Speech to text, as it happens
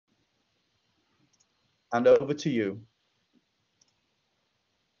and over to you.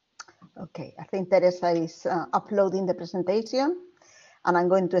 Okay, I think Theresa is uploading the presentation, and I'm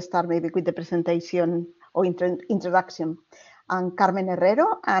going to start maybe with the presentation or introduction. I'm Carmen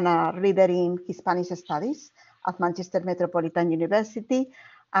Herrero, and a reader in Hispanic Studies at Manchester Metropolitan University,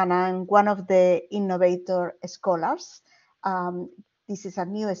 and I'm one of the innovator scholars. This is a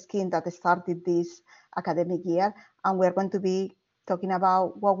new scheme that started this academic year, and we're going to be talking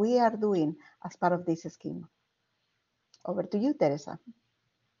about what we are doing as part of this scheme. Over to you, Theresa.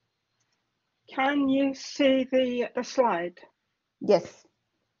 Can you see the slide? Yes.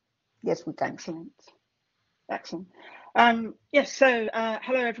 Yes, we can. Excellent. Excellent. Yes, so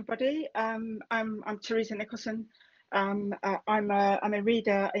hello everybody. I'm Theresa Nicholson. I'm a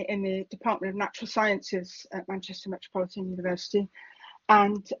reader in the Department of Natural Sciences at Manchester Metropolitan University.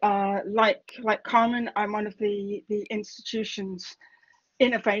 And like Carmen, I'm one of the institution's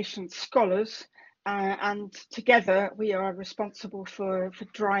innovation scholars. And together we are responsible for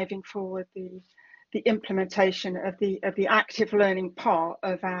driving forward the implementation of the active learning part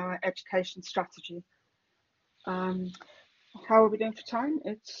of our education strategy. How are we doing for time?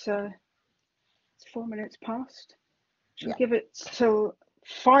 It's 4 minutes past. Should we give it till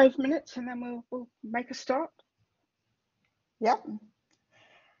 5 minutes and then we'll make a start? Yeah.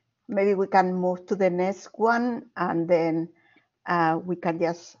 Maybe we can move to the next one, and then we can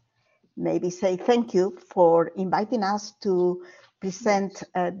just maybe say thank you for inviting us to present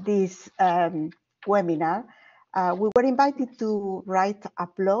this webinar. We were invited to write a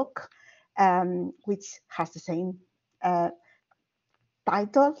blog which has the same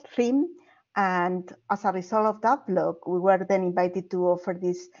title, theme, and as a result of that blog, we were then invited to offer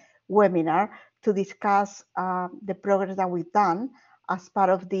this webinar to discuss the progress that we've done as part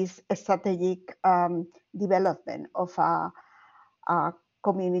of this strategic development of a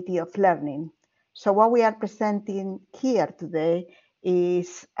community of learning. So what we are presenting here today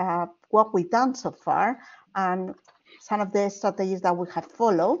is what we've done so far and some of the strategies that we have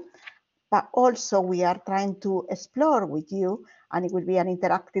followed, but also we are trying to explore with you, and it will be an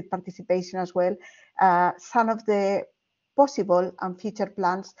interactive participation as well, some of the possible and future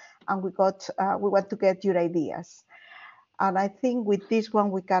plans, and we want to get your ideas. And I think with this one,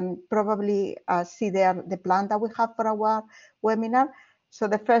 we can probably see there the plan that we have for our webinar. So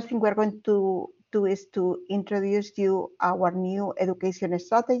the first thing we're going to do is to introduce you our new education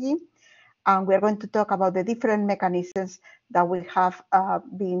strategy. And we're going to talk about the different mechanisms that we have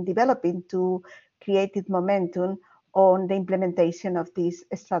been developing to create momentum on the implementation of this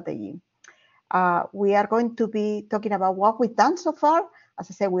strategy. We are going to be talking about what we've done so far.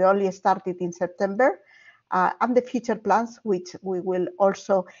 As I said, we only started in September. And the future plans, which we will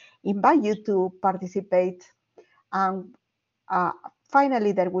also invite you to participate. And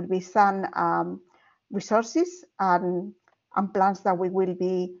finally, there will be some resources and plans that we will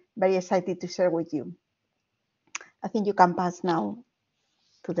be very excited to share with you. I think you can pass now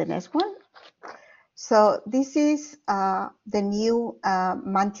to the next one. So this is the new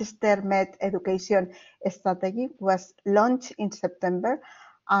Manchester Met Education Strategy, was launched in September.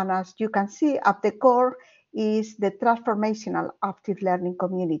 And as you can see, at the core is the transformational active learning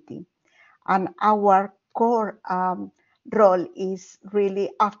community. And our core role is really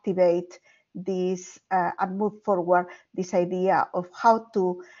activate this and move forward this idea of how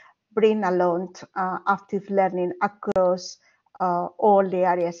to bring along active learning across all the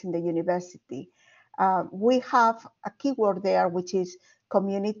areas in the university. We have a keyword there, which is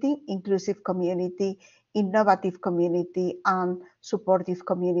community, inclusive community, innovative community, and supportive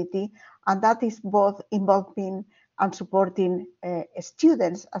community. And that is both involving and supporting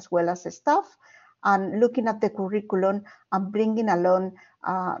students as well as staff, and looking at the curriculum and bringing along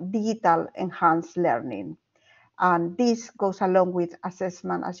digital enhanced learning. And this goes along with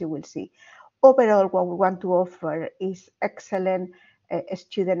assessment, as you will see. Overall, what we want to offer is excellent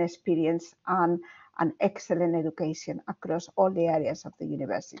student experience and an excellent education across all the areas of the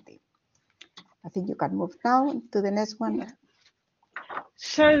university. I think you can move now to the next one. Yeah.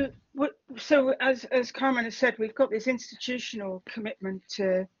 So as Carmen has said, we've got this institutional commitment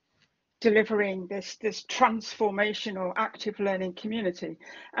to delivering this transformational active learning community,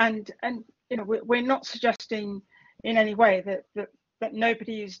 and you know, we're not suggesting in any way that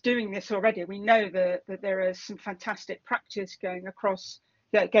nobody is doing this already. We know that there is some fantastic practice going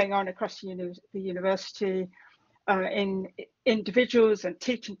on across the university in individuals and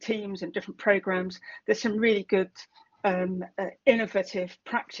teaching teams and different programs. There's some really good innovative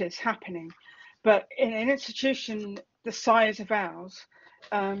practice happening, but in an institution the size of ours,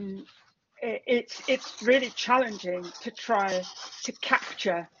 it's really challenging to try to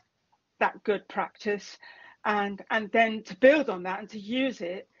capture that good practice, and then to build on that and to use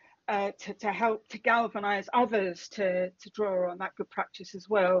it to help to galvanize others to draw on that good practice as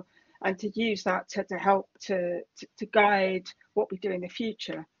well, and to use that to help to guide what we do in the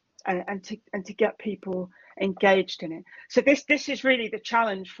future, and to get people engaged in it. So this is really the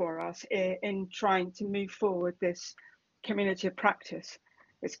challenge for us in trying to move forward this community of practice.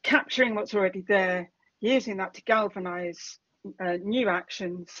 It's capturing what's already there, using that to galvanize new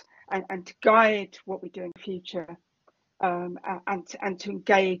actions, and to guide what we do in the future, and to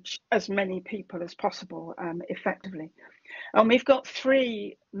engage as many people as possible effectively. And we've got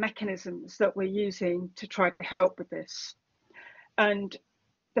 3 mechanisms that we're using to try to help with this. And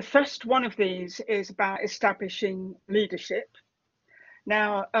the first one of these is about establishing leadership.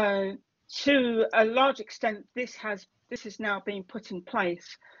 Now, to a large extent, this is now being put in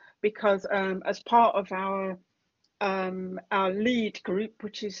place because as part of our lead group,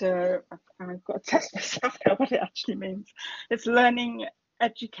 which is I've got to test myself now what it actually means. It's learning,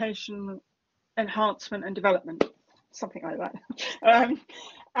 education, enhancement and development, something like that.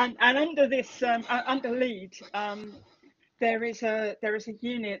 And under this under lead, there is a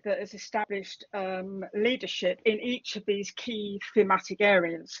unit that has established leadership in each of these key thematic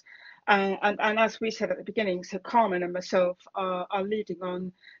areas. And as we said at the beginning, so Carmen and myself are leading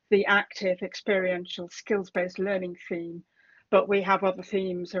on the active, experiential, skills-based learning theme, but we have other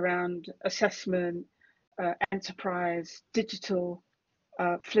themes around assessment, enterprise, digital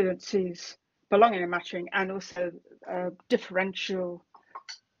fluencies, belonging and mattering, and also differential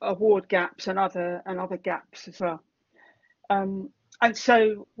award gaps and other gaps as well. And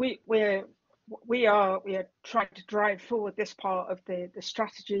so we are trying to drive forward this part of the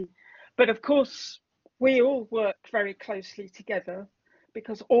strategy, but of course we all work very closely together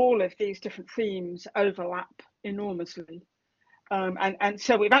because all of these different themes overlap enormously, and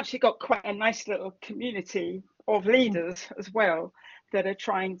so we've actually got quite a nice little community of leaders as well that are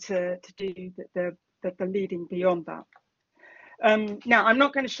trying to do the leading beyond that. Now, I'm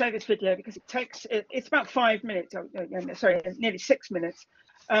not going to show this video because it's about 5 minutes, sorry, nearly 6 minutes,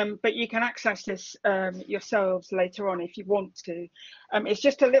 but you can access this yourselves later on if you want to. It's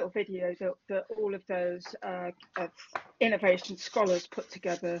just a little video that all of those innovation scholars put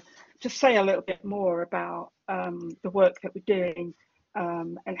together to say a little bit more about the work that we're doing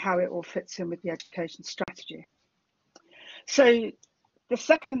and how it all fits in with the education strategy. So the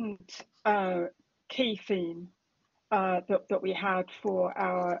second key theme that we had for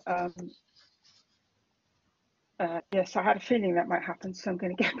our yes, I had a feeling that might happen, so I'm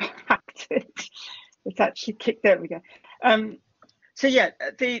going to get back to it. It's actually kicked. There we go. So yeah,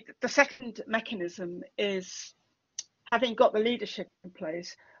 the second mechanism is, having got the leadership in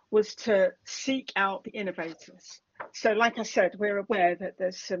place, was to seek out the innovators. So like I said, we're aware that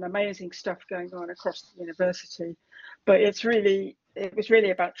there's some amazing stuff going on across the university, but it was really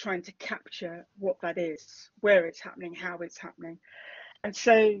about trying to capture what that is, where it's happening, how it's happening. And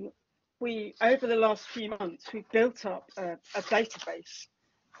so we, over the last few months, we've built up a database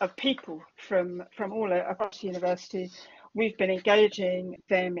of people from all across the university. We've been engaging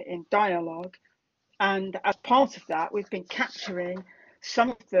them in dialogue, and as part of that, we've been capturing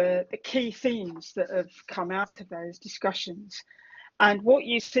some of the key themes that have come out of those discussions. And what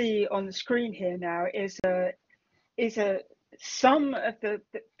you see on the screen here now is some of the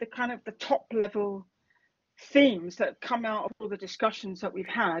kind of the top level themes that have come out of all the discussions that we've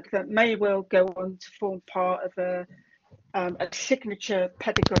had that may well go on to form part of a signature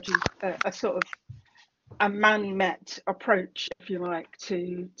pedagogy, a sort of a man-met approach, if you like,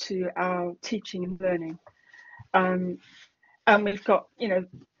 to our teaching and learning. And we've got,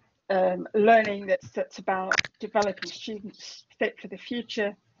 learning that's about developing students fit for the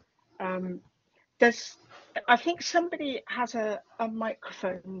future. I think somebody has a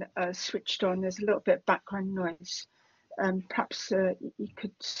microphone switched on. There's a little bit of background noise. Perhaps you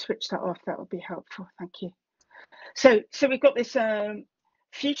could switch that off. That would be helpful. Thank you. So we've got this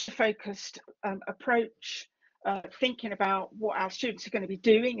future-focused approach, thinking about what our students are going to be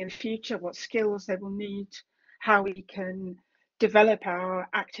doing in the future, what skills they will need, how we can develop our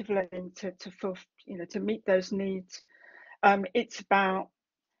active learning to meet those needs. It's about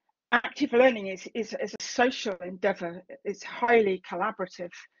active learning is a social endeavor. It's highly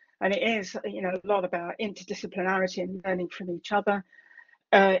collaborative, and it is a lot about interdisciplinarity and learning from each other.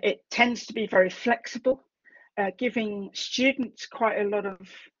 It tends to be very flexible, giving students quite a lot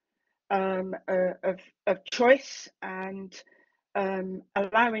of choice, and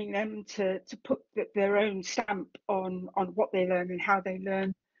allowing them to put their own stamp on what they learn and how they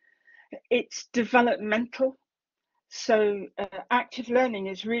learn. It's developmental. So active learning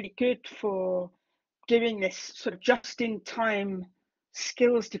is really good for doing this sort of just-in-time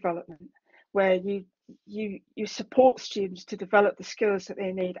skills development, where you support students to develop the skills that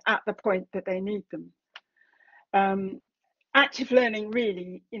they need at the point that they need them. Active learning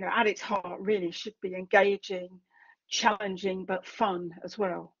really, at its heart, really should be engaging, challenging, but fun as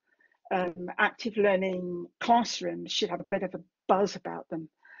well. Active learning classrooms should have a bit of a buzz about them.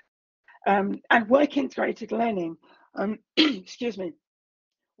 And work integrated learning, excuse me,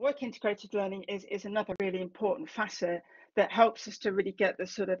 work integrated learning is another really important facet that helps us to really get the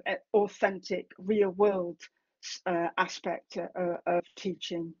sort of authentic, real world aspect of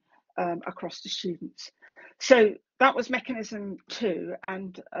teaching across the students. So that was mechanism 2,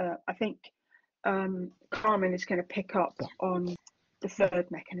 and I think Carmen is going to pick up on the third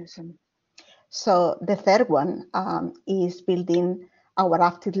mechanism. So the third one is building our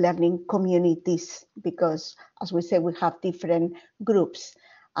active learning communities, because as we say, we have different groups,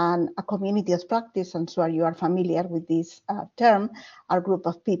 and a community of practice, I'm sure you are familiar with this term, are a group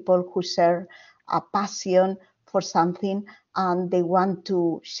of people who share a passion for something and they want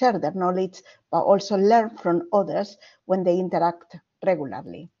to share their knowledge, but also learn from others when they interact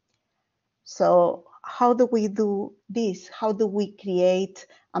regularly. So how do we do this? How do we create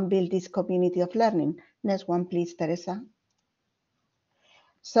and build this community of learning? Next one, please, Theresa.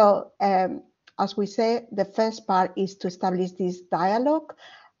 So as we say, the first part is to establish this dialogue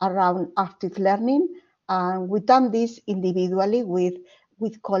around active learning. And we've done this individually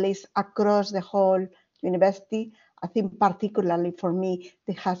with colleagues across the whole university. I think particularly for me,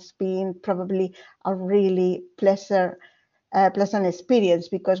 it has been probably a really pleasant experience,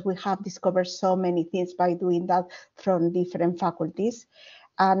 because we have discovered so many things by doing that from different faculties.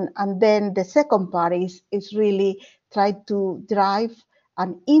 And then the second part is really try to drive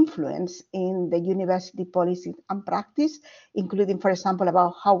an influence in the university policy and practice, including, for example,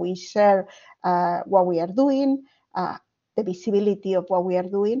 about how we share what we are doing, the visibility of what we are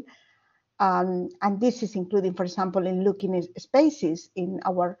doing. And this is including, for example, in looking at spaces in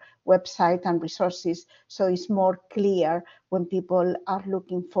our website and resources, so it's more clear when people are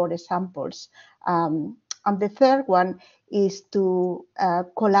looking for examples. And the third one is to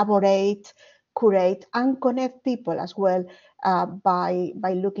collaborate, curate, and connect people as well by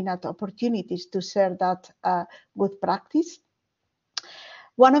looking at opportunities to share that good practice.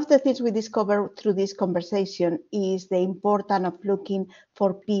 One of the things we discovered through this conversation is the importance of looking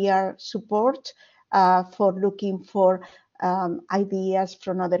for peer support, for looking for ideas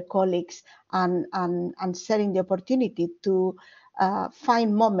from other colleagues, and sharing the opportunity to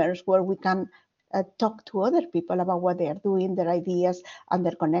find moments where we can talk to other people about what they are doing, their ideas and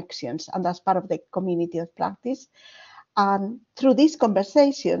their connections, and that's part of the community of practice. And through these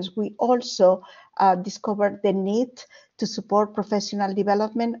conversations, we also discovered the need to support professional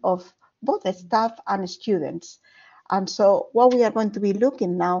development of both staff and students. And so what we are going to be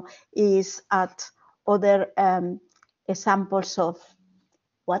looking now is at other examples of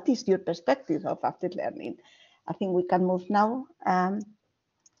what is your perspective of active learning. I think we can move now.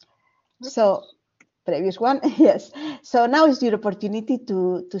 So previous one, yes. So now is your opportunity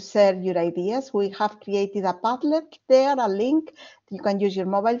to share your ideas. We have created a Padlet there, a link. You can use your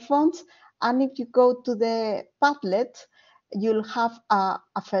mobile phones. And if you go to the Padlet, you'll have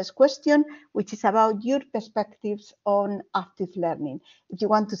a first question, which is about your perspectives on active learning. If you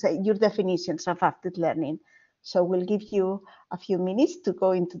want to say your definitions of active learning. So we'll give you a few minutes to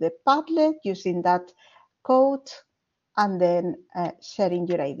go into the Padlet using that code and then sharing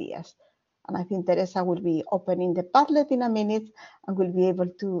your ideas. And I think Theresa will be opening the Padlet in a minute and will be able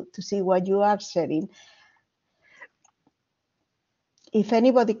to see what you are sharing. If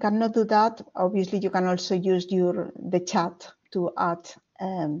anybody cannot do that, obviously you can also use the chat to add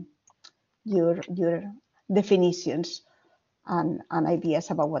your definitions and ideas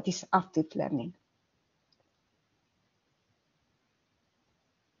about what is active learning.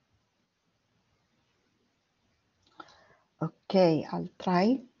 Okay, I'll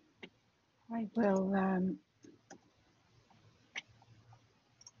try. I will. There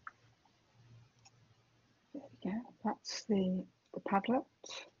we go. That's the Padlet.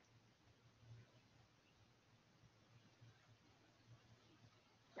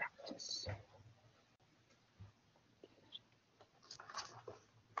 Practice.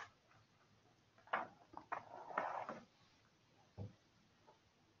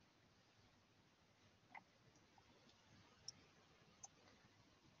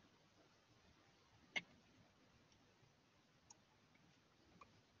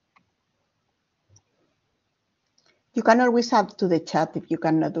 You can always add to the chat if you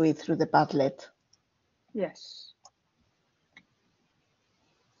cannot do it through the Padlet. Yes.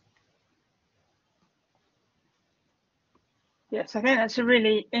 Yes, I think that's a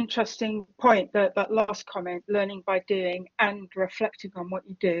really interesting point, that last comment, learning by doing and reflecting on what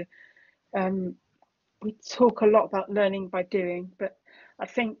you do. We talk a lot about learning by doing, but I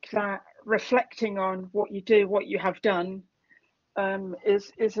think that reflecting on what you do, what you have done,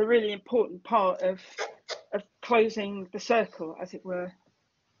 is a really important part of closing the circle, as it were.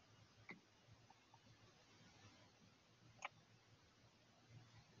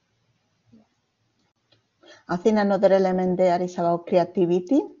 I think another element there is about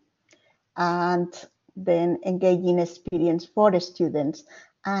creativity and then engaging experience for the students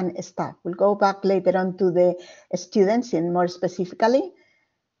and staff. We'll go back later on to the students in more specifically.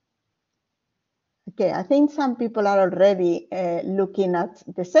 Okay, I think some people are already looking at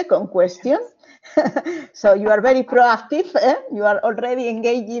the second question. So you are very proactive. You are already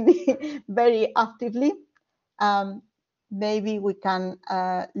engaging very actively. Maybe we can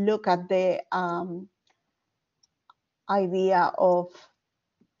look at the idea of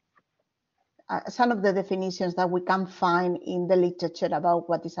some of the definitions that we can find in the literature about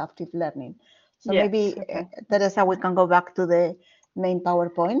what is active learning. So yes, maybe, okay. Theresa, we can go back to the main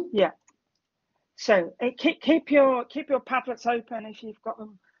PowerPoint. Yeah. So keep your Padlets open if you've got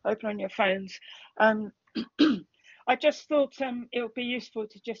them open on your phones. I just thought it would be useful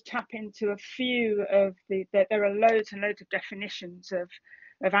to just tap into a few of there are loads and loads of definitions of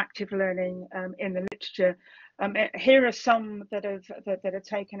active learning in the literature. Here are some that are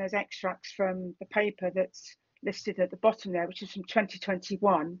taken as extracts from the paper that's listed at the bottom there, which is from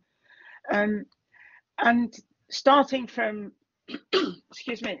 2021. And starting from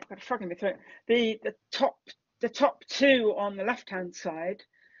excuse me, I've got a frog in my throat. The top two on the left-hand side,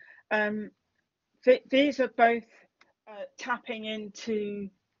 these are both tapping into,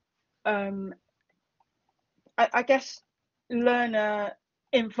 I guess, learner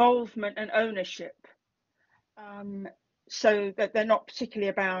involvement and ownership. So that they're not particularly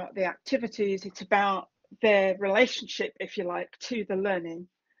about the activities, it's about their relationship, if you like, to the learning.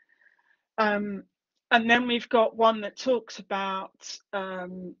 And then we've got one that talks about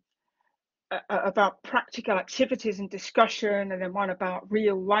practical activities and discussion, and then one about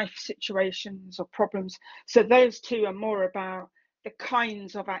real life situations or problems. So those two are more about the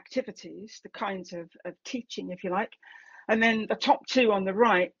kinds of activities, the kinds of teaching, if you like. And then the top two on the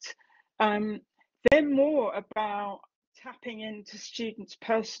right, they're more about tapping into students'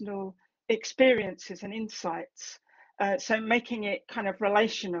 personal experiences and insights. So making it kind of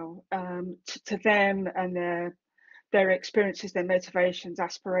relational to them and their experiences, their motivations,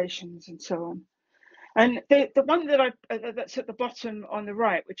 aspirations, and so on. And the one that that's at the bottom on the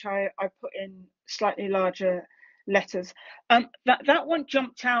right, which I put in slightly larger letters, that one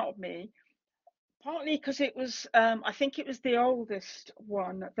jumped out at me, partly because it was, I think it was the oldest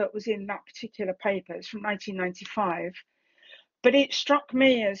one that was in that particular paper. It's from 1995, but it struck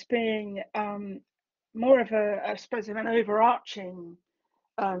me as being more of I suppose, of an overarching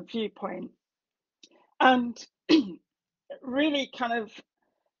viewpoint, and really kind of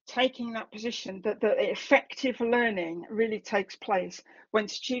taking that position that the effective learning really takes place when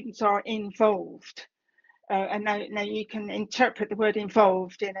students are involved. And now you can interpret the word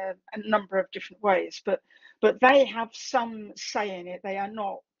involved in a number of different ways, but they have some say in it. They are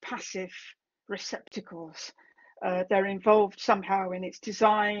not passive receptacles. They're involved somehow in its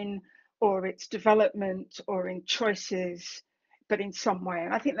design or its development or in choices, but in some way.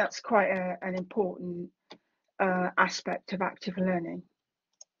 And I think that's quite an important aspect of active learning.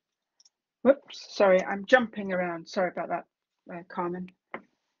 Whoops, sorry, I'm jumping around. Sorry about that, Carmen.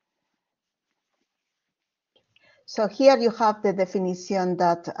 So here you have the definition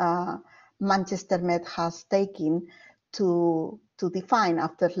that Manchester Met has taken to define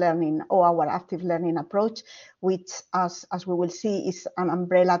active learning, or our active learning approach, which, as we will see, is an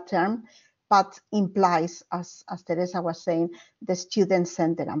umbrella term, but implies, as Theresa was saying, the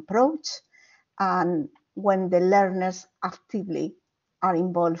student-centered approach, and when the learners actively are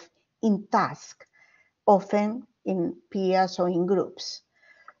involved in tasks, often in peers or in groups.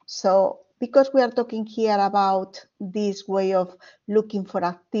 So because we are talking here about this way of looking for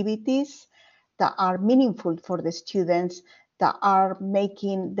activities that are meaningful for the students, that are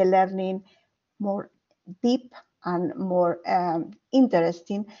making the learning more deep and more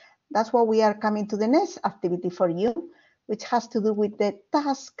interesting, that's why we are coming to the next activity for you, which has to do with the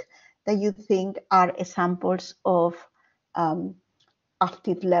task that you think are examples of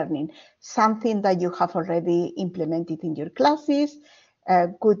active learning, something that you have already implemented in your classes,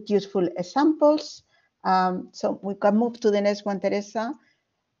 good, useful examples. So we can move to the next one, Theresa,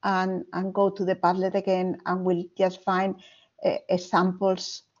 and go to the Padlet again, and we'll just find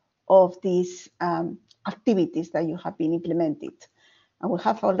examples of these activities that you have been implemented. And we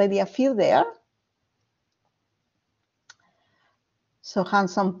have already a few there. So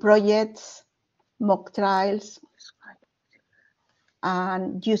hands-on projects, mock trials,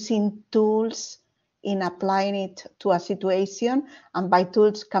 and using tools in applying it to a situation. And by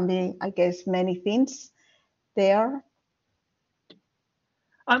tools can be, I guess, many things there.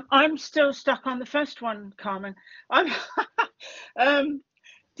 I'm still stuck on the first one, Carmen. I'm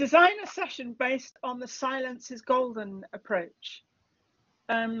design a session based on the silence is golden approach.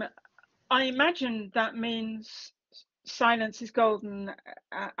 I imagine that means silence is golden,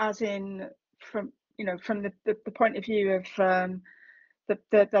 as in from the point of view of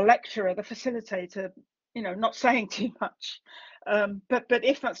the lecturer, the facilitator, not saying too much. But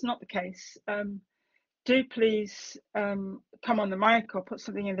if that's not the case, do please come on the mic or put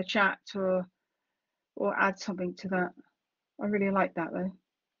something in the chat or add something to that. I really like that though.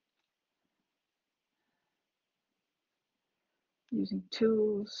 Using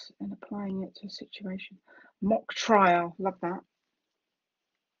tools and applying it to a situation. Mock trial, love that.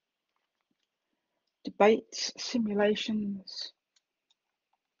 Debates, simulations.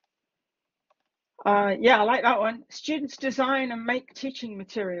 Yeah, I like that one. Students design and make teaching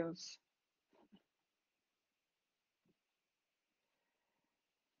materials.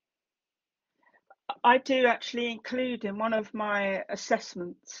 I do actually include in one of my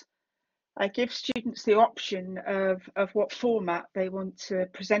assessments, I give students the option of what format they want to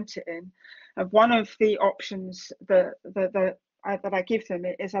present it in. And one of the options that I give them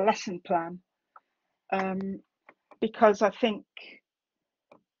is a lesson plan, because I think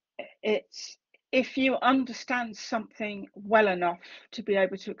it's, if you understand something well enough to be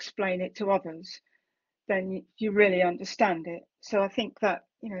able to explain it to others, then you really understand it. So I think that,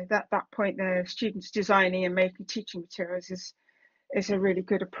 that point there, students designing and making teaching materials is a really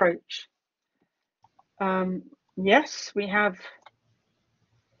good approach. Yes, we have.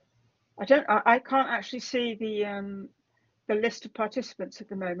 I can't actually see the list of participants at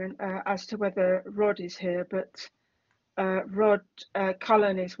the moment as to whether Rod is here, but Rod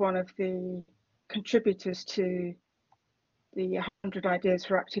Cullen is one of the contributors to the 100 Ideas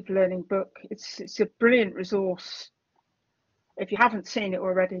for Active Learning book. It's a brilliant resource. If you haven't seen it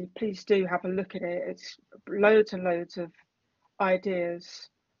already, please do have a look at it. It's loads and loads of ideas,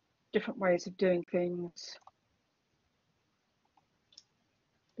 different ways of doing things,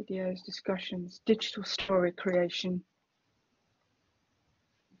 videos, discussions, digital story creation.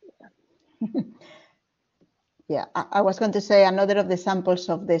 Yeah, I was going to say another of the samples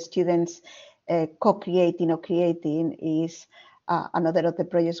of the students co-creating or creating is another of the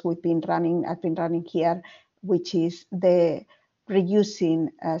projects I've been running here, which is the reusing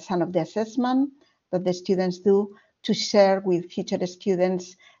some of the assessment that the students do to share with future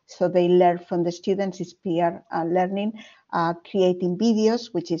students, so they learn from the students. It's peer learning, creating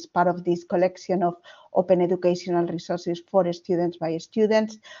videos, which is part of this collection of open educational resources for students by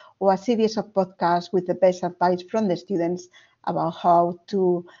students, or a series of podcasts with the best advice from the students about how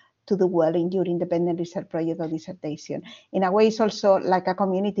to do well in your independent research project or dissertation. In a way, it's also like a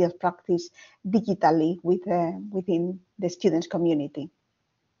community of practice digitally within the students' community.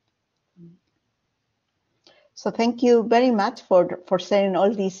 So thank you very much for sharing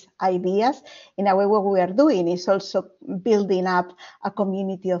all these ideas. In a way, what we are doing is also building up a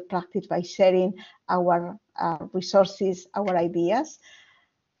community of practice by sharing our resources, our ideas.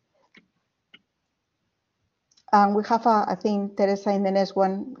 And we have, I think, Theresa, in the next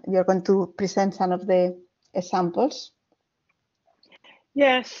one, you're going to present some of the examples.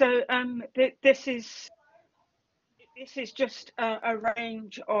 Yeah, so this is just a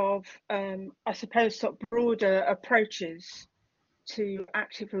range of, I suppose, sort of broader approaches to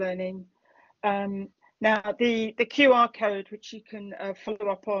active learning. Now, the QR code, which you can follow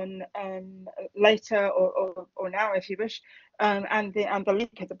up on later or now if you wish, and the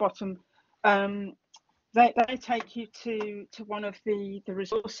link at the bottom, they take you to one of the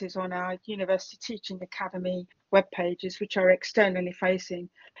resources on our University Teaching Academy web pages, which are externally facing,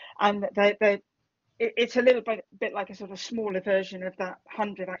 and it's a little bit like a sort of smaller version of that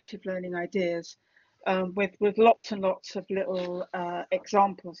 100 active learning ideas, with lots and lots of little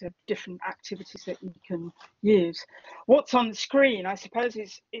examples of different activities that you can use. What's on the screen, I suppose,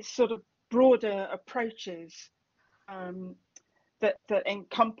 is sort of broader approaches that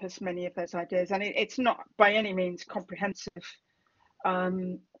encompass many of those ideas, and it's not by any means comprehensive,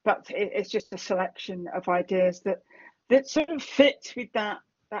 but it's just a selection of ideas that sort of fit with that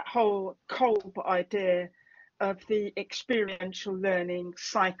whole ALCoP idea of the experiential learning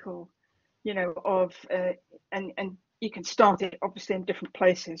cycle, of and you can start it obviously in different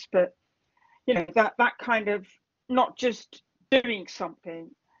places, but you know, that kind of not just doing something,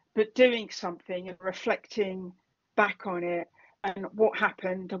 but doing something and reflecting back on it and what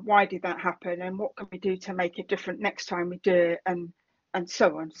happened and why did that happen and what can we do to make it different next time we do it, and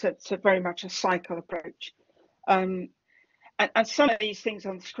so on. So very much a cycle approach. And some of these things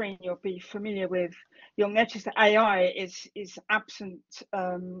on the screen you'll be familiar with. You'll notice that AI is absent.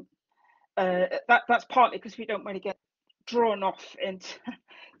 That's partly because we don't want to get drawn off into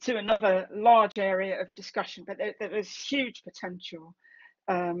to another large area of discussion, but there's huge potential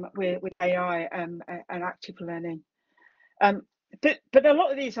with AI and active learning. But a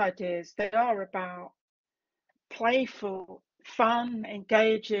lot of these ideas, they are about playful, fun,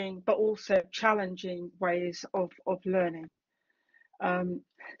 engaging, but also challenging ways of learning.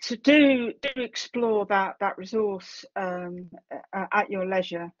 So do explore that resource at your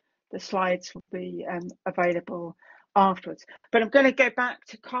leisure. The slides will be available afterwards. But I'm going to go back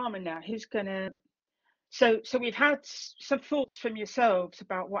to Carmen now, who's going to. So we've had some thoughts from yourselves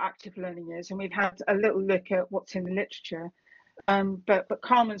about what active learning is, and we've had a little look at what's in the literature. But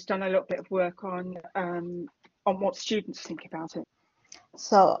Carmen's done a little bit of work on what students think about it.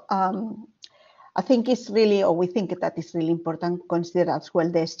 So I think it's really, or we think that it's really important to consider as well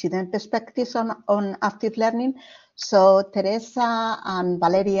the student perspectives on active learning. So Theresa and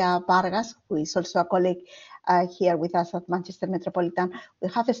Valeria Vargas, who is also a colleague here with us at Manchester Metropolitan, we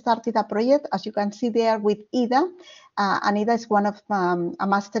have started a project, as you can see there, with Ida. And Ida is one of a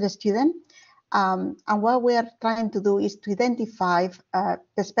master student. And what we are trying to do is to identify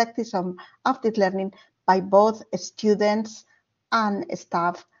perspectives on active learning by both students and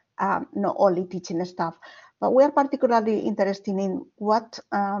staff, not only teaching staff. But we are particularly interested in what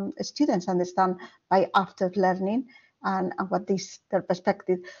students understand by active learning and what is their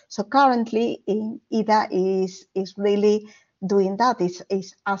perspective. So currently, Ida is really doing that,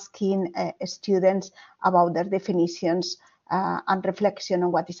 is asking students about their definitions and reflection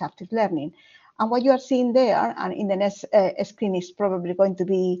on what is active learning. And what you are seeing there, and in the next screen is probably going to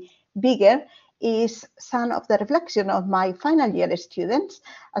be bigger, is some of the reflection of my final year students.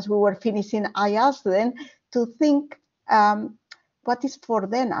 As we were finishing, I asked them to think what is for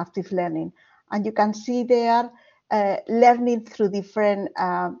them active learning. And you can see there learning through different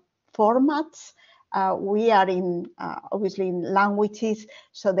formats. We are in obviously in languages,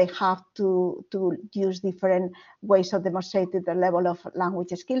 so they have to use different ways of demonstrating the level of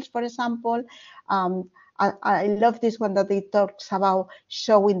language skills, for example. I love this one that it talks about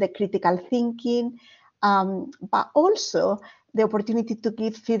showing the critical thinking, but also the opportunity to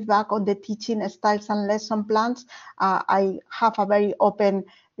give feedback on the teaching styles and lesson plans. I have a very open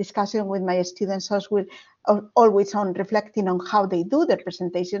discussion with my students as well, always on reflecting on how they do their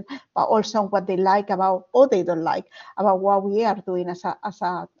presentation, but also on what they like about or they don't like about what we are doing as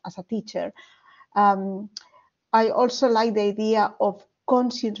a teacher. I also like the idea of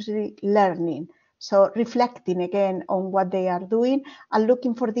consciously learning. So reflecting again on what they are doing and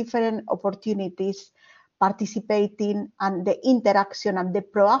looking for different opportunities, participating, and the interaction and the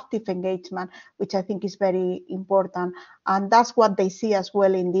proactive engagement, which I think is very important. And that's what they see as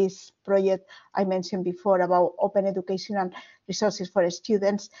well in this project I mentioned before about open educational resources for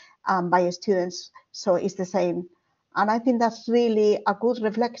students by students. So it's the same. And I think that's really a good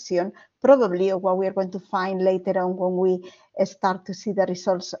reflection, probably, of what we are going to find later on when we start to see the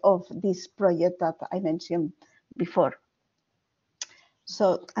results of this project that I mentioned before.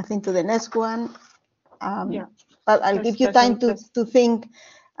 So I think to the next one. Yeah. But I'll give you time to think.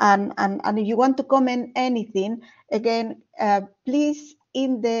 And if you want to comment anything, again, please,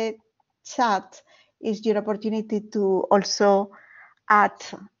 in the chat is your opportunity to also add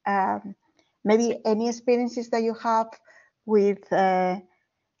maybe any experiences that you have with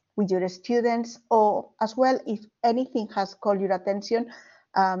your students, or as well if anything has called your attention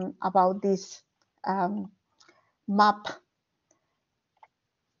about this map.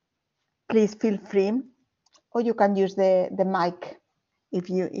 Please feel free, or you can use the mic if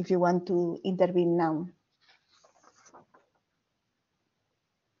you want to intervene now.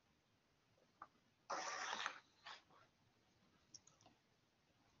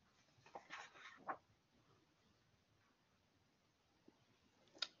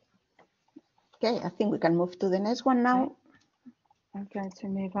 Okay, I think we can move to the next one now. Okay. I'm going to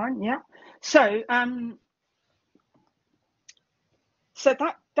move on. Yeah. So so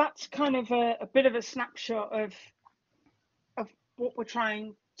that's kind of a bit of a snapshot of what we're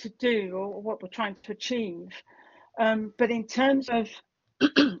trying to do or what we're trying to achieve. But in terms of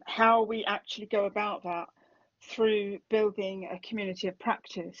how we actually go about that through building a community of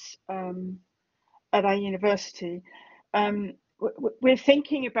practice at our university, we're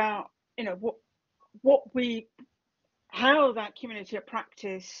thinking about, you know, how that community of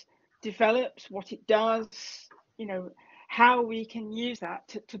practice develops, what it does, you know, how we can use that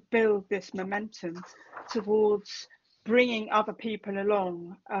to build this momentum towards bringing other people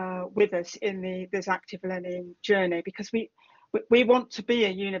along with us in this active learning journey, because we want to be a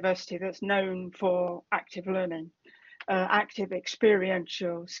university that's known for active learning, active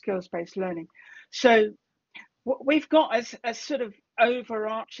experiential skills-based learning. So what we've got as sort of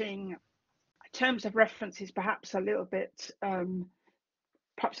overarching terms of reference is perhaps a little bit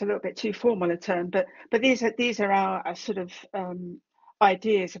too formal a term, but these are our sort of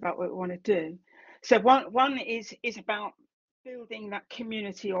ideas about what we want to do. So one is about building that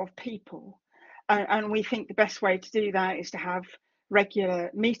community of people, and we think the best way to do that is to have regular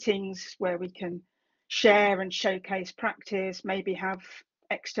meetings where we can share and showcase practice, maybe have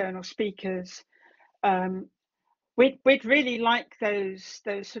external speakers. We'd really like those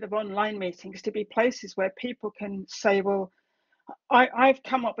sort of online meetings to be places where people can say, well, I've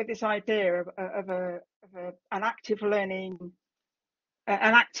come up with this idea of an active learning,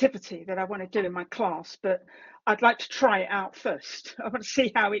 an activity that I want to do in my class, but I'd like to try it out first. I want to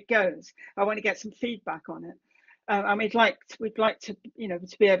see how it goes. I want to get some feedback on it. And we'd like to, you know,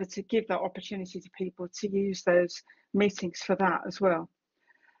 to be able to give that opportunity to people to use those meetings for that as well.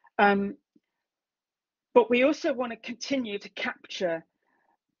 But we also want to continue to capture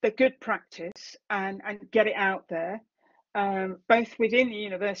the good practice and get it out there, both within the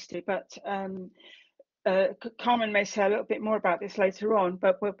university, but Carmen may say a little bit more about this later on,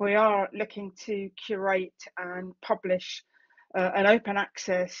 but we are looking to curate and publish an open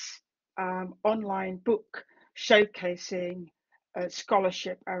access online book showcasing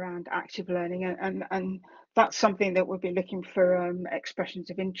scholarship around active learning, and that's something that we'll be looking for expressions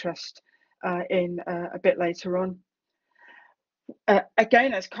of interest in a bit later on.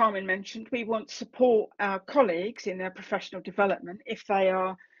 Again, as Carmen mentioned, we want to support our colleagues in their professional development if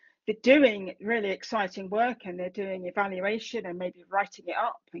they're doing really exciting work and they're doing evaluation and maybe writing it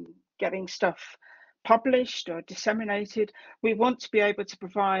up and getting stuff published or disseminated. We want to be able to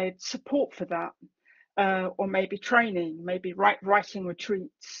provide support for that, or maybe training, maybe writing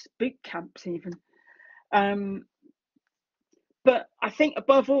retreats, boot camps even. But I think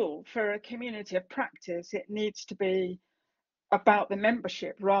above all, for a community of practice, it needs to be about the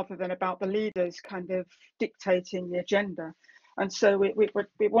membership rather than about the leaders kind of dictating the agenda. And so we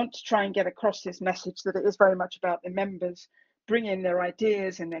want to try and get across this message that it is very much about the members bringing their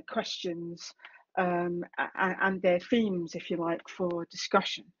ideas and their questions and their themes, if you like, for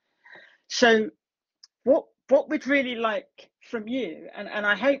discussion. So what we'd really like from you, and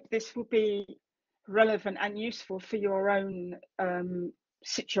I hope this will be relevant and useful for your own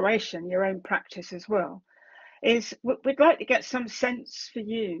situation, your own practice as well, is we'd like to get some sense for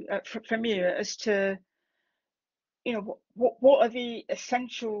you from you as to, you know, what are the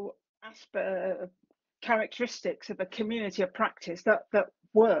essential characteristics of a community of practice that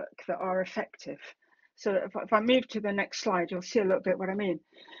work, that are effective. So if I move to the next slide, you'll see a little bit what I mean.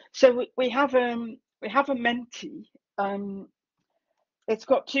 So we have a Menti. It's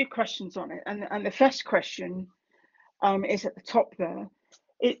got two questions on it, and the first question is at the top there.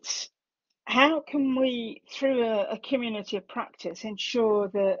 It's how can we, through a community of practice, ensure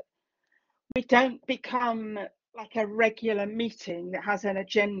that we don't become like a regular meeting that has an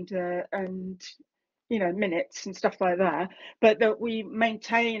agenda and, you know, minutes and stuff like that, but that we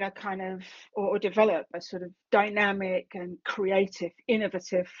maintain a kind of, or develop a sort of dynamic and creative,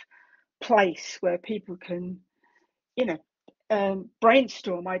 innovative place where people can, you know,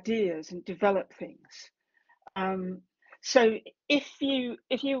 brainstorm ideas and develop things. So if you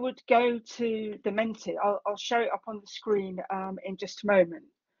would go to the Menti, I'll show it up on the screen in just a moment.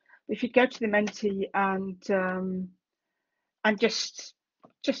 If you go to the Menti and just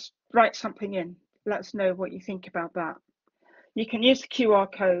write something in, let us know what you think about that. You can use the QR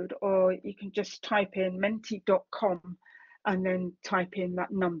code, or you can just type in menti.com and then type in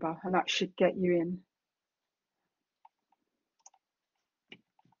that number, and that should get you in.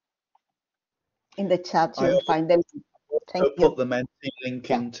 In the chat, you'll find them. Thank you. Put the Menti link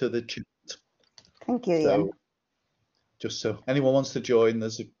into the chat. Thank you, Ian. Just so anyone wants to join,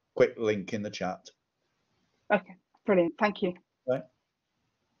 there's a quick link in the chat. Okay, brilliant. Thank you. Right.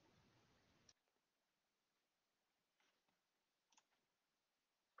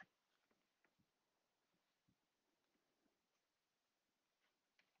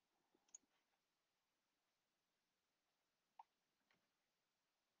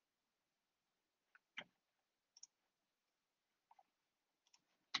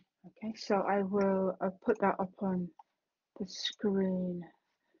 Okay, so I will put that up on the screen.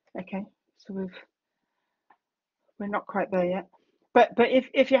 Okay, so we're not quite there yet. But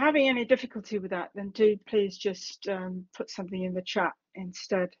if you're having any difficulty with that, then do please just put something in the chat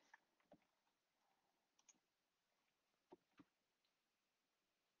instead.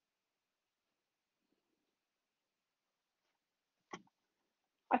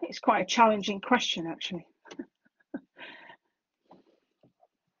 I think it's quite a challenging question, actually.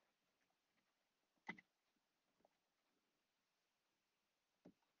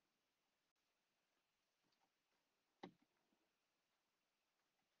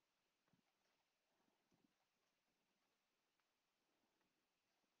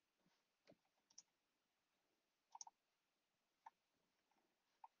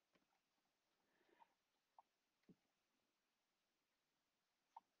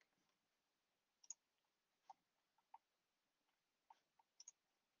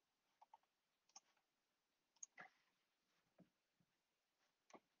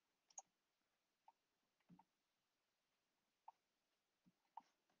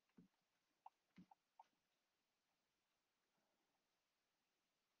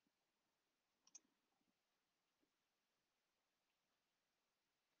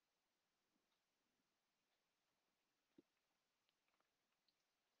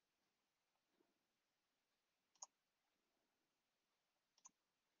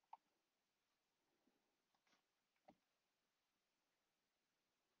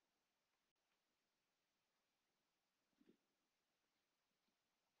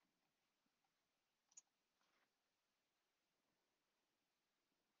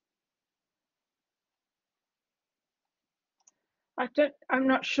 I'm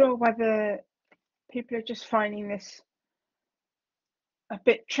not sure whether people are just finding this a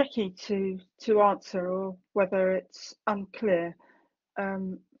bit tricky to answer, or whether it's unclear.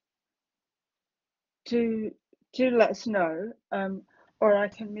 Do let us know, or I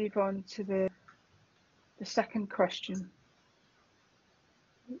can move on to the second question.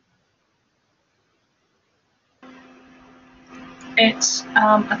 It's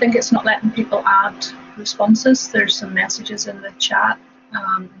I think it's not letting people add responses. There's some messages in the chat.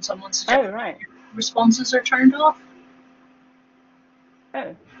 Someone suggested right. responses are turned off.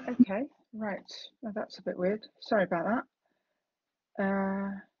 Oh, okay, right. Well, that's a bit weird. Sorry about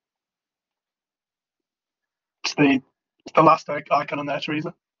that. It's the last icon on there,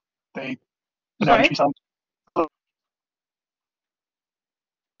 Theresa. The Sorry? sound.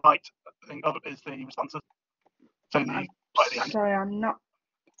 Right, I think is the responses. So the sorry, I'm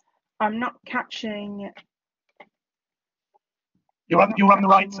not catching. You're on the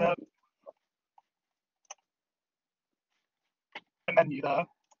right menu there.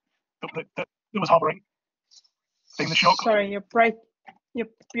 That was hovering. Seeing the shortcut. Sorry,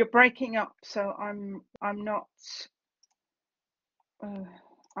 you're breaking up, so I'm not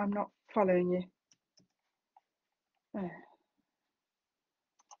following you.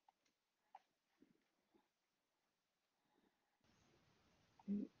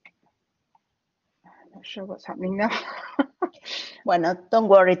 I'm not sure what's happening now. Bueno, don't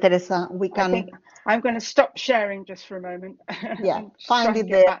worry, Teresa. We can. I'm going to stop sharing just for a moment. Yeah, find it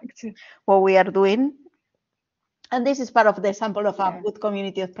there. Back to what we are doing. And this is part of the example of a good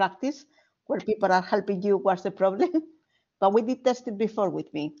community of practice where people are helping you. What's the problem? But we did test it before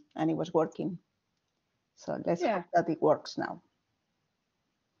with me, and it was working. So let's hope that it works now.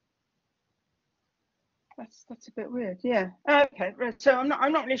 That's a bit weird. Yeah. Okay. Right. So I'm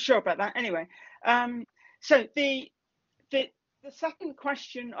not really sure about that. Anyway, so the second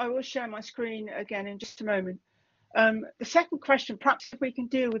question, I will share my screen again in just a moment. The second question, perhaps if we can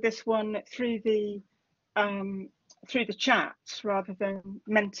deal with this one through the chats rather than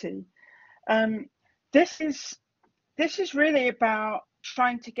Menti. This is really about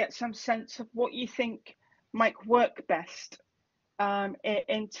trying to get some sense of what you think might work best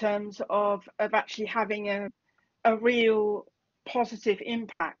in terms of actually having a real positive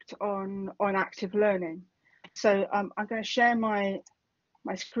impact on active learning. So I'm going to share my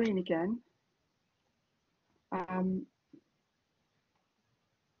screen again. Share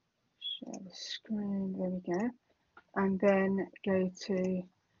the screen, there we go. And then go to,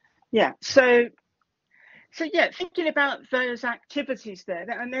 so yeah, thinking about those activities there,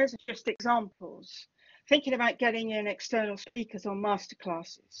 and those are just examples. Thinking about getting in external speakers on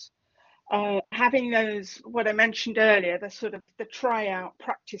masterclasses, having those, what I mentioned earlier, the sort of the tryout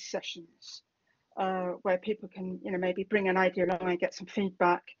practice sessions, where people can, maybe bring an idea along and get some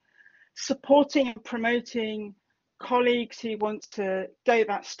feedback, supporting and promoting colleagues who want to go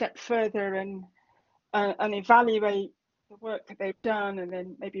that step further and evaluate the work that they've done and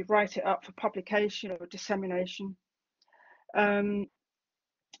then maybe write it up for publication or dissemination.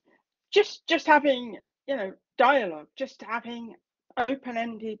 Just having, you know, dialogue, just having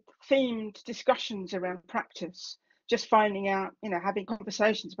open-ended themed discussions around practice, just finding out, you know, having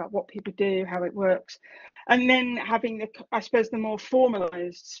conversations about what people do, how it works, and then having the, I suppose, the more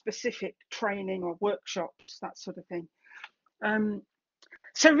formalized specific training or workshops, that sort of thing.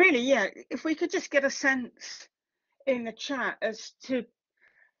 So really, yeah, if we could just get a sense in the chat as to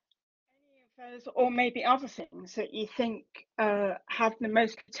any of those, or maybe other things that you think have the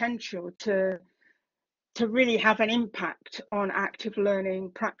most potential to really have an impact on active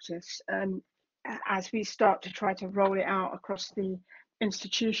learning practice as we start to try to roll it out across the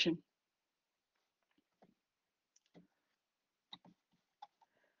institution.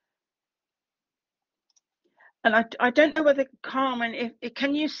 And I don't know whether, Carmen,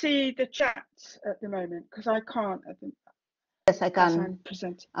 can you see the chat at the moment? Because I can't. Yes, I can. I'm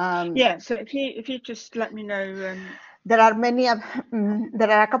presenting. Yeah, so if you just let me know. There are many.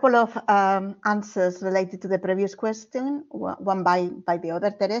 There are a couple of answers related to the previous question, one by the other,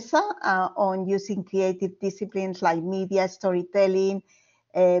 Theresa, on using creative disciplines like media, storytelling,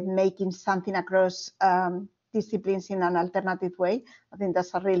 making something across disciplines in an alternative way. I think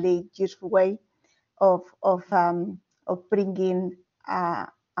that's a really useful way of bringing a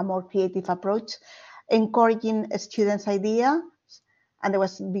more creative approach, encouraging students' ideas. And there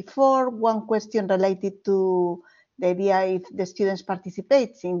was before one question related to the idea if the students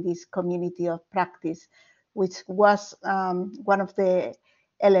participate in this community of practice, which was one of the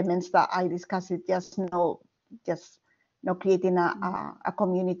elements that I discussed, just creating a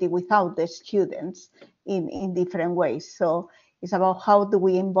community without the students in different ways. So it's about how do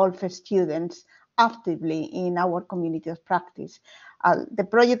we involve students actively in our community of practice. The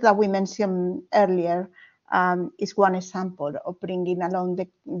project that we mentioned earlier is one example of bringing along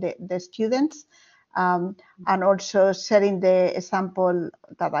the students and also sharing the example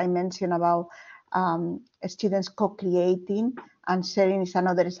that I mentioned about students co-creating, and sharing is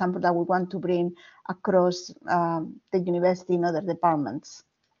another example that we want to bring across the university in other departments.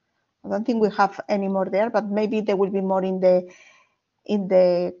 I don't think we have any more there, but maybe there will be more in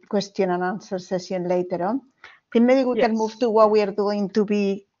the question and answer session later on. Then maybe we can move to what we are going to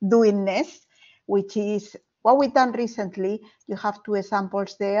be doing next, which is what we've done recently. You have two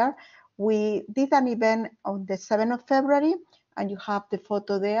examples there. We did an event on the 7th of February, and you have the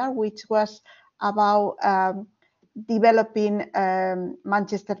photo there, which was about developing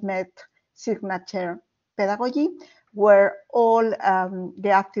Manchester Met signature pedagogy, where all the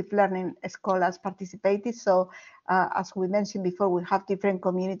active learning scholars participated. So as we mentioned before, we have different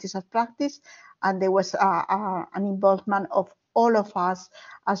communities of practice, and there was an involvement of all of us,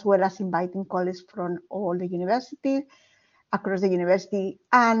 as well as inviting colleagues from all the universities, across the university,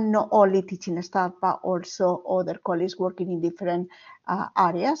 and not only teaching staff, but also other colleagues working in different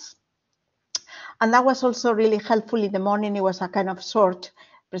areas. And that was also really helpful. In the morning, it was a kind of short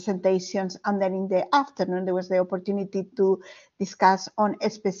presentations, and then in the afternoon, there was the opportunity to discuss on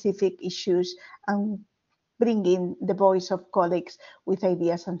specific issues and bring in the voice of colleagues with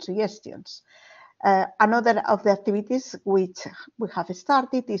ideas and suggestions. Another of the activities which we have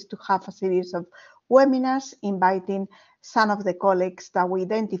started is to have a series of webinars inviting some of the colleagues that we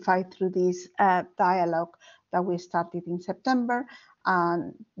identified through this dialogue that we started in September.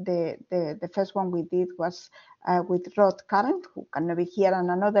 And the first one we did was with Carmen, who cannot be here,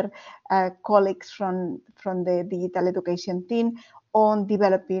 and another colleagues from the digital education team on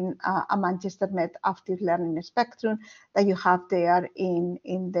developing a Manchester Met active learning spectrum that you have there in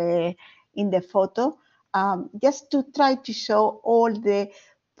the photo, just to try to show all the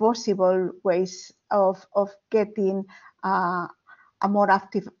possible ways of getting a more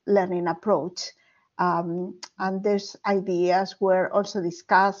active learning approach. And there's ideas were also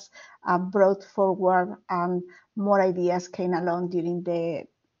discussed, brought forward, and more ideas came along during the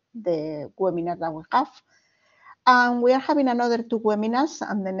webinar that we have. And we are having another two webinars.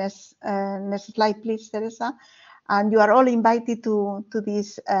 And the next slide, please, Theresa. And you are all invited to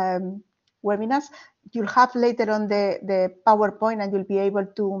these webinars. You'll have later on the PowerPoint, and you'll be able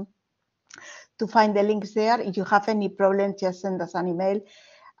to find the links there. If you have any problems, just send us an email.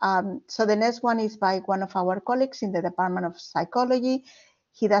 So the next one is by one of our colleagues in the Department of Psychology.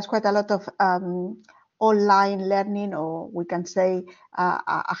 He does quite a lot of online learning, or we can say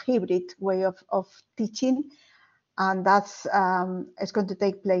a hybrid way of teaching. And that's it's going to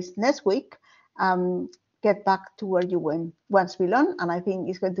take place next week. Get back to where you went once we learn. And I think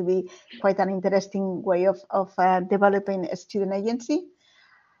it's going to be quite an interesting way of developing a student agency.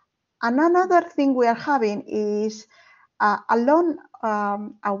 And another thing we are having is along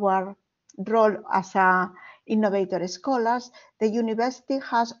our role as a innovator scholars, the university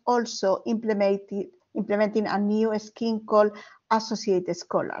has also implementing a new scheme called associate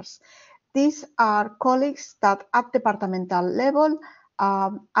scholars. These are colleagues that at departmental level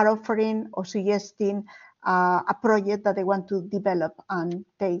are offering or suggesting a project that they want to develop and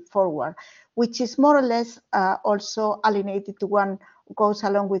take forward, which is more or less also alienated to one, goes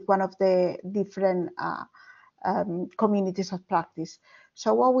along with one of the different communities of practice.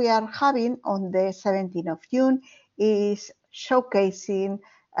 So what we are having on the 17th of June is showcasing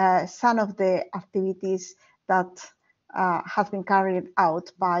some of the activities that have been carried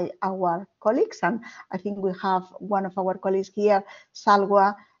out by our colleagues. And I think we have one of our colleagues here,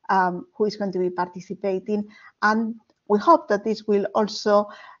 Salwa, who is going to be participating. And we hope that this will also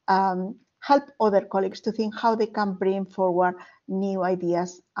help other colleagues to think how they can bring forward new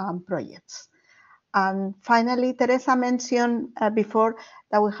ideas and projects. And finally, Theresa mentioned before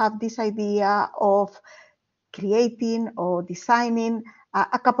that we have this idea of creating or designing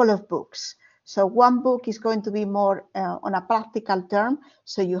a couple of books. So one book is going to be more on a practical term.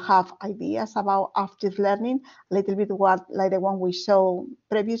 So you have ideas about active learning, a little bit like the one we saw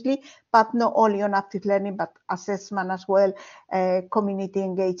previously, but not only on active learning, but assessment as well, community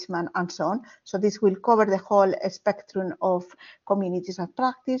engagement and so on. So this will cover the whole spectrum of communities of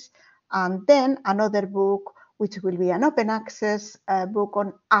practice. And then another book, which will be an open access book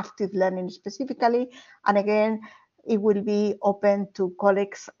on active learning specifically. And again, it will be open to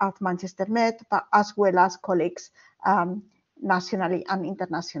colleagues at Manchester Met, but as well as colleagues nationally and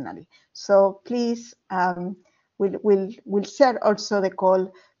internationally. So please, we'll share also the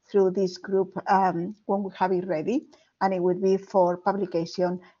call through this group when we have it ready, and it will be for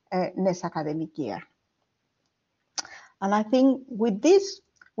publication next academic year. And I think with this,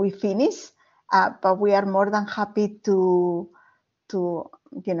 we finish, but we are more than happy to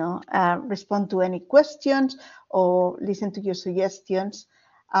respond to any questions or listen to your suggestions.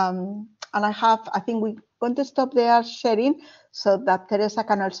 And I think we're going to stop there sharing so that Theresa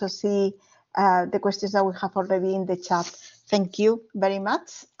can also see the questions that we have already in the chat. Thank you very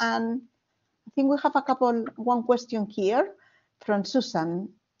much. And I think we have one question here from Susan.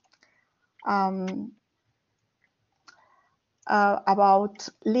 About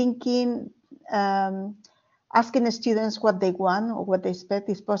linking, asking the students what they want or what they expect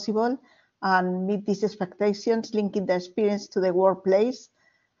is possible and meet these expectations, linking the experience to the workplace,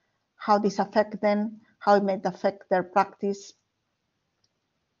 how this affects them, how it might affect their practice.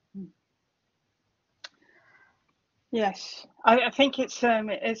 Yes, I think it's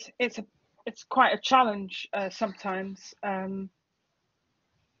quite a challenge sometimes.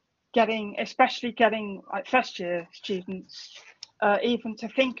 Especially getting like first year students even to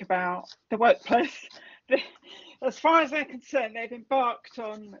think about the workplace. As far as they're concerned, they've embarked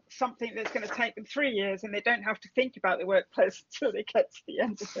on something that's going to take them 3 years, and they don't have to think about the workplace until they get to the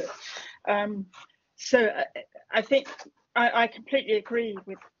end of it. So I think I completely agree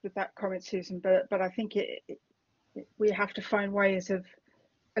with that comment, Susan. But I think we have to find ways of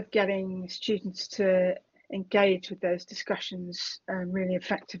getting students to engage with those discussions really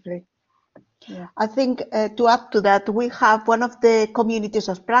effectively. Yeah. I think to add to that, we have one of the communities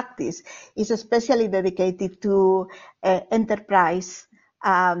of practice is especially dedicated to enterprise.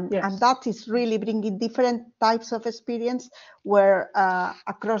 Yes. And that is really bringing different types of experience where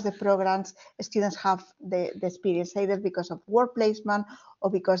across the programs, students have the experience either because of work placement or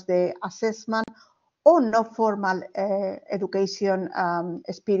because the assessment or no formal education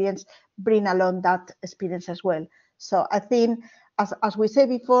experience bring along that experience as well. So I think, as we said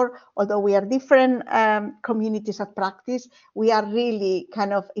before, although we are different communities of practice, we are really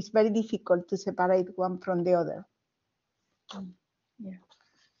it's very difficult to separate one from the other. Yeah.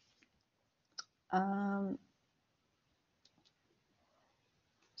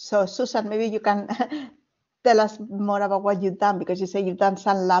 So Susan, maybe you can tell us more about what you've done, because you say you've done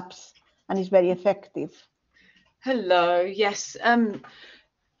some labs and it's very effective. Hello. Yes.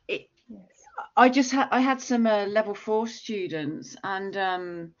 I had some level 4 students,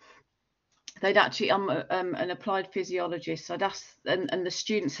 and they'd actually I'm an applied physiologist. I'd asked, and the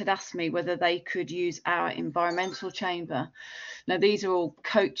students had asked me whether they could use our environmental chamber. Now these are all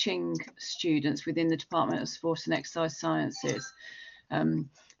coaching students within the Department of Sport and Exercise Sciences, and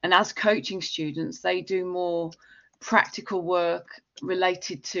as coaching students, they do more practical work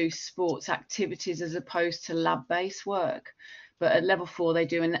related to sports activities as opposed to lab-based work. But at level 4, they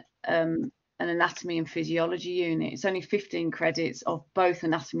do an anatomy and physiology unit. It's only 15 credits of both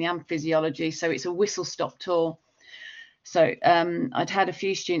anatomy and physiology, so it's a whistle-stop tour. So I'd had a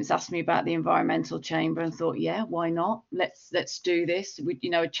few students ask me about the environmental chamber and thought, yeah, why not? Let's do this. We,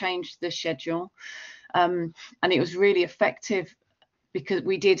 changed the schedule. and it was really effective because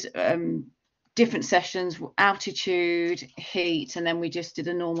we did different sessions, altitude, heat, and then we just did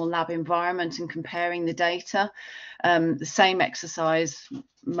a normal lab environment and comparing the data, the same exercise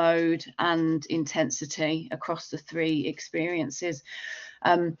mode and intensity across the 3 experiences,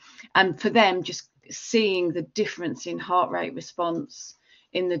 and for them just seeing the difference in heart rate response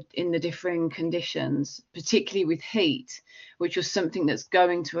in the differing conditions, particularly with heat, which was something that's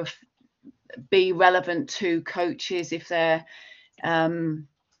going to be relevant to coaches if they're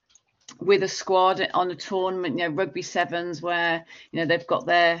with a squad on a tournament, you know, rugby sevens, where, you know, they've got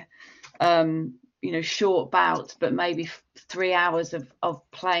their you know, short bouts, but maybe 3 hours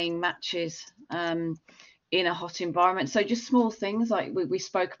of playing matches in a hot environment. So just small things like we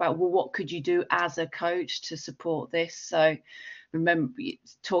spoke about, well, what could you do as a coach to support this? So remember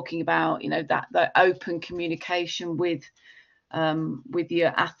talking about, you know, that open communication with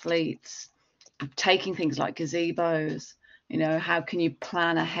your athletes, taking things like gazebos, you know, how can you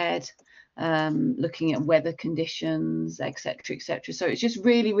plan ahead, looking at weather conditions, etc., etc. So it's just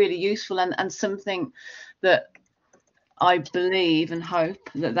really, really useful, and something that I believe and hope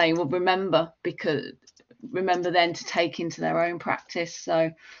that they will remember then to take into their own practice.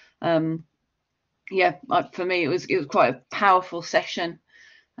 So yeah, for me it was quite a powerful session,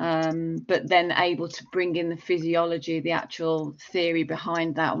 but then able to bring in the physiology, the actual theory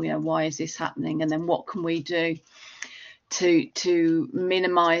behind that. You know, why is this happening, and then what can we do to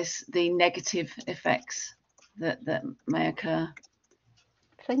minimize the negative effects that may occur.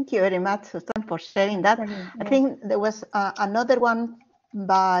 Thank you very much, Susan, for sharing that. I think there was another one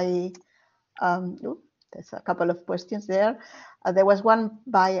by there's a couple of questions there. There was one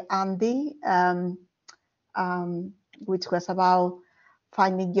by Andy, which was about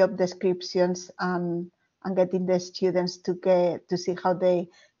finding job descriptions and getting the students to see how they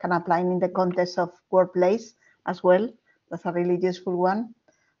can apply in the context of workplace as well. That's a really useful one.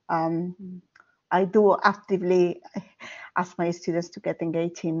 I do actively ask my students to get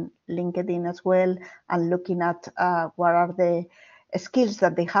engaged in LinkedIn as well, and looking at what are the skills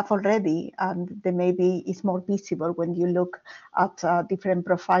that they have already, and they maybe is more visible when you look at different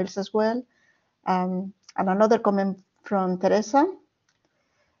profiles as well. And another comment from Theresa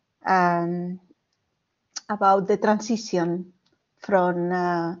about the transition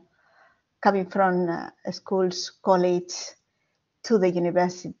from coming from schools, college to the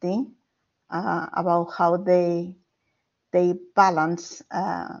university, about how they balance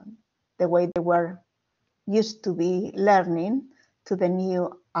the way they were used to be learning to the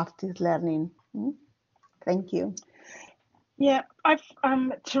new active learning. Thank you. Yeah,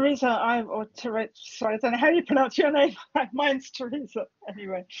 Theresa, sorry, I don't know how you pronounce your name. Mine's Theresa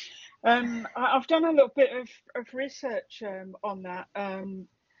anyway. I've done a little bit of research on that,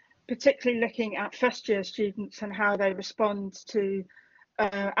 particularly looking at first year students and how they respond to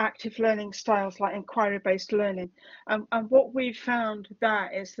active learning styles like inquiry-based learning. And what we've found with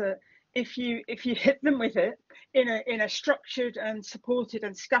that is that if you hit them with it in a structured and supported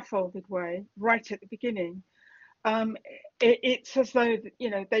and scaffolded way right at the beginning, it's as though, you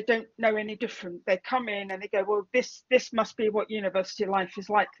know, they don't know any different. They come in and they go, well, this must be what university life is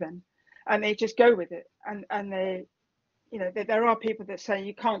like then, and they just go with it. And they, you know, there are people that say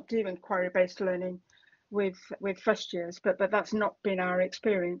you can't do inquiry-based learning with first years, but that's not been our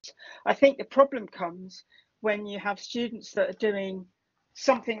experience. I think the problem comes when you have students that are doing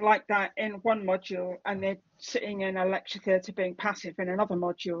something like that in one module and they're sitting in a lecture theatre being passive in another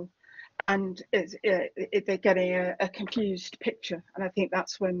module, and they're getting a confused picture. And I think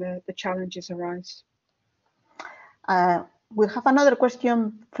that's when the challenges arise. We have another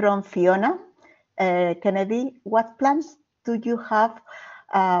question from Fiona Kennedy. What plans do you have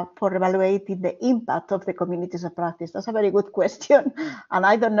for evaluating the impact of the communities of practice? That's a very good question. And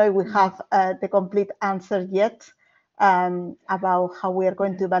I don't know if we have the complete answer yet about how we are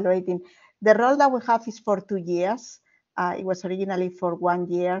going to evaluate it. The role that we have is for 2 years. It was originally for 1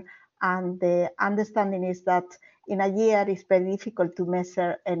 year. And the understanding is that in a year, it's very difficult to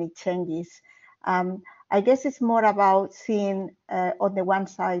measure any changes. I guess it's more about seeing on the one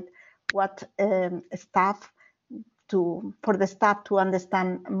side what for the staff to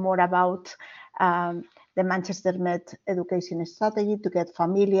understand more about the Manchester Met education strategy, to get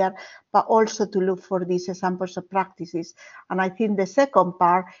familiar, but also to look for these examples of practices. And I think the second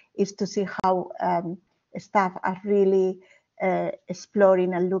part is to see how staff are really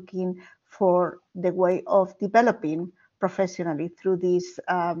exploring and looking for the way of developing professionally through these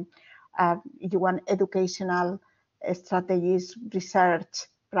you want educational strategies, research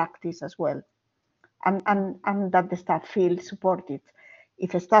practice as well, and that the staff feel supported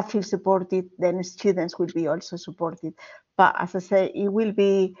if staff feel supported, then students will be also supported. But as I say, it will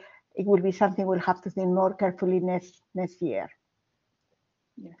be something we'll have to think more carefully next year.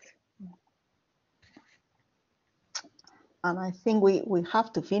 Yes. And I think we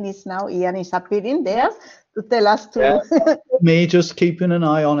have to finish now. Ian is appearing there to tell us to. Yeah, me just keeping an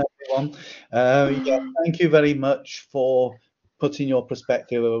eye on everyone. Yeah, thank you very much for putting your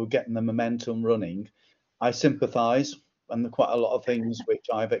perspective of getting the momentum running. I sympathise, and quite a lot of things which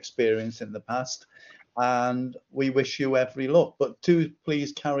I've experienced in the past, and we wish you every luck. But do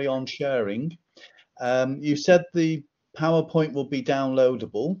please carry on sharing. You said the PowerPoint will be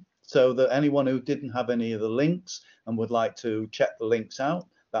downloadable, so that anyone who didn't have any of the links and would like to check the links out,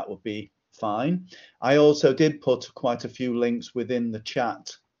 that would be fine. I also did put quite a few links within the chat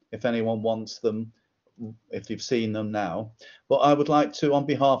if anyone wants them, if you've seen them now. But I would like to, on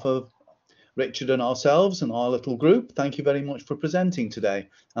behalf of Richard and ourselves and our little group, thank you very much for presenting today,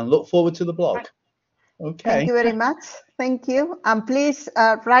 and look forward to the blog. Okay. Thank you very much. Thank you. And please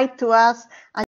write to us.